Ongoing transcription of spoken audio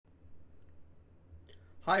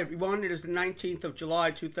Hi everyone, it is the 19th of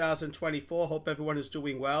July 2024. Hope everyone is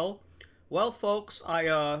doing well. Well folks,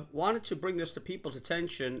 I wanted to bring this to people's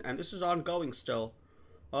attention, and this is ongoing still.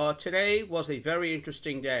 Today was a very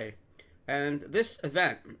interesting day, and this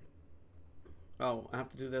event, I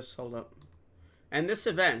have to do this, hold up. And this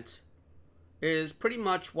event is pretty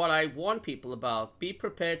much what I warn people about. Be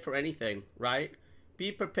prepared for anything, right?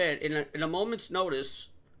 Be prepared. In a moment's notice,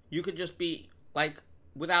 you could just be like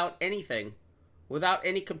without anything. Without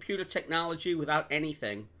any computer technology, without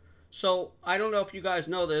anything. So, I don't know if you guys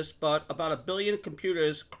know this, but about 1 billion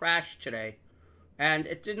computers crashed today. And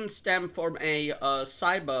it didn't stem from a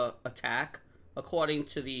cyber attack, according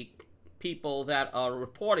to the people that are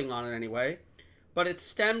reporting on it anyway. But it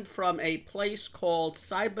stemmed from a place called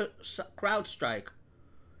CrowdStrike.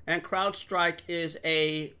 And CrowdStrike is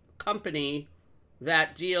a company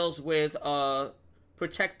that deals with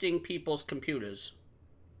protecting people's computers.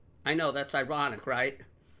 I know, that's ironic, right?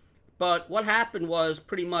 But what happened was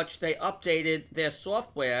pretty much they updated their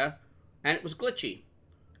software and it was glitchy.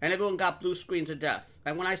 And everyone got blue screens of death.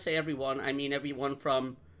 And when I say everyone, I mean everyone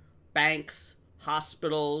from banks,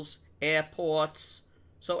 hospitals, airports.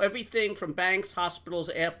 So everything from banks, hospitals,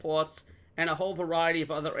 airports, and a whole variety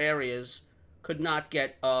of other areas could not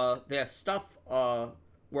get their stuff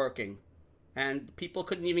working. And people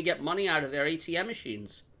couldn't even get money out of their ATM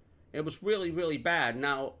machines. It was really, really bad.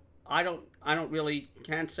 Now, I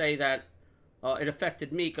can't say that it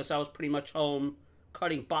affected me because I was pretty much home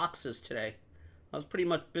cutting boxes today. I was pretty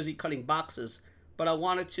much busy cutting boxes. But I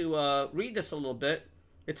wanted to read this a little bit.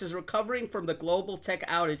 It says, recovering from the global tech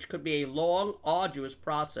outage could be a long, arduous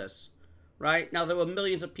process, right? Now, there were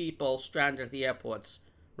millions of people stranded at the airports,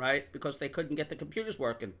 right? Because they couldn't get the computers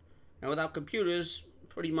working. And without computers,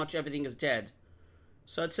 pretty much everything is dead.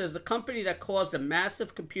 So it says, the company that caused a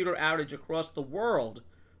massive computer outage across the world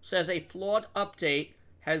says a flawed update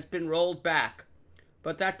has been rolled back,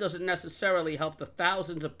 but that doesn't necessarily help the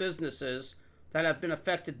thousands of businesses that have been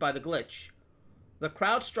affected by the glitch. The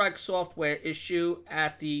CrowdStrike software issue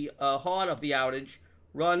at the heart of the outage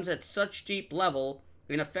runs at such deep level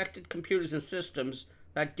in affected computers and systems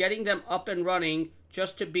that getting them up and running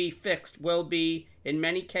just to be fixed will be, in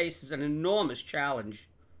many cases, an enormous challenge.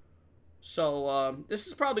 So this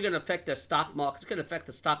is probably going to affect the stock market. It's going to affect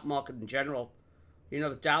the stock market in general. You know,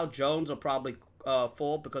 the Dow Jones will probably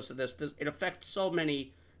fall because of this. It affects so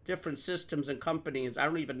many different systems and companies. I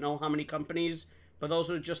don't even know how many companies, but those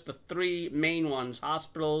are just the three main ones.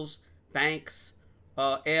 Hospitals, banks,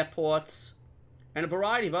 airports, and a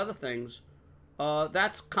variety of other things.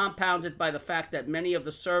 That's compounded by the fact that many of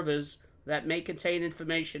the servers that may contain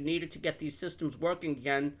information needed to get these systems working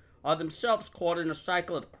again are themselves caught in a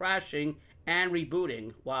cycle of crashing and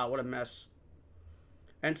rebooting. Wow, what a mess.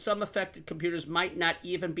 And some affected computers might not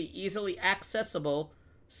even be easily accessible,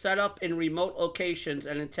 set up in remote locations,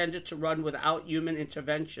 and intended to run without human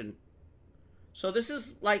intervention. So this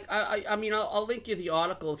is like, I mean, I'll link you the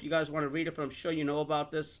article if you guys want to read it, but I'm sure you know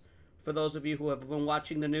about this for those of you who have been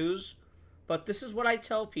watching the news. But this is what I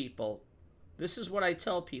tell people. This is what I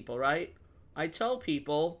tell people, right? I tell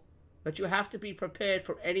people that you have to be prepared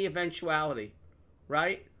for any eventuality,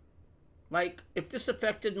 right? Like, if this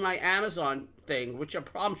affected my Amazon thing, which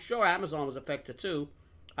I'm sure Amazon was affected too.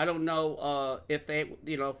 I don't know if they,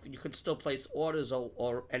 if you could still place orders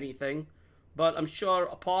or anything. But I'm sure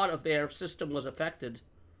a part of their system was affected.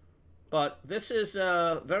 But this is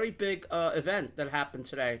a very big event that happened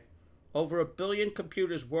today. Over 1 billion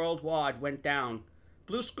computers worldwide went down.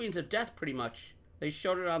 Blue screens of death, pretty much. They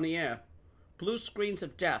showed it on the air. Blue screens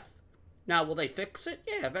of death. Now, will they fix it?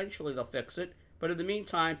 Yeah, eventually they'll fix it. But in the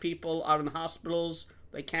meantime, people are in the hospitals.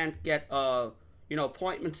 They can't get,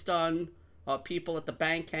 appointments done. People at the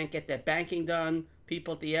bank can't get their banking done.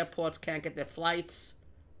 People at the airports can't get their flights.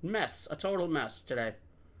 Mess. A total mess today.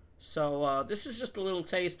 So, this is just a little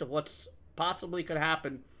taste of what's possibly could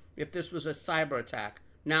happen if this was a cyber attack.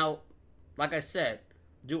 Now, like I said,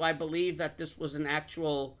 do I believe that this was an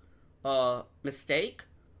actual mistake?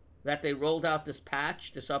 That they rolled out this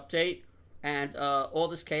patch, this update, and all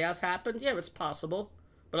this chaos happened? Yeah, it's possible.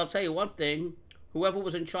 But I'll tell you one thing. Whoever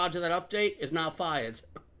was in charge of that update is now fired.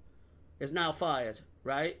 Is now fired,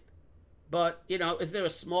 right? But, is there a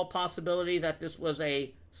small possibility that this was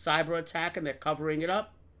a cyber attack and they're covering it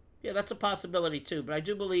up? Yeah, that's a possibility too. But I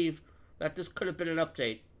do believe that this could have been an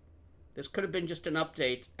update. This could have been just an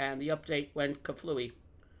update, and the update went kaflooey.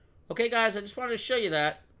 Okay, guys, I just wanted to show you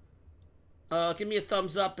that. Give me a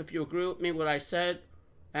thumbs up if you agree with me what I said.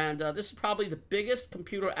 And this is probably the biggest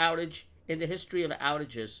computer outage in the history of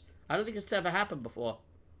outages. I don't think it's ever happened before.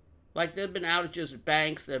 Like, there have been outages at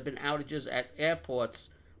banks, there have been outages at airports,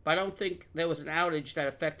 but I don't think there was an outage that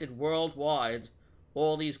affected worldwide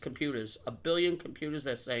all these computers. 1 billion computers,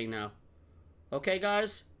 they're saying now. Okay,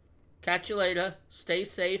 guys? Catch you later. Stay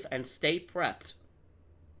safe and stay prepped.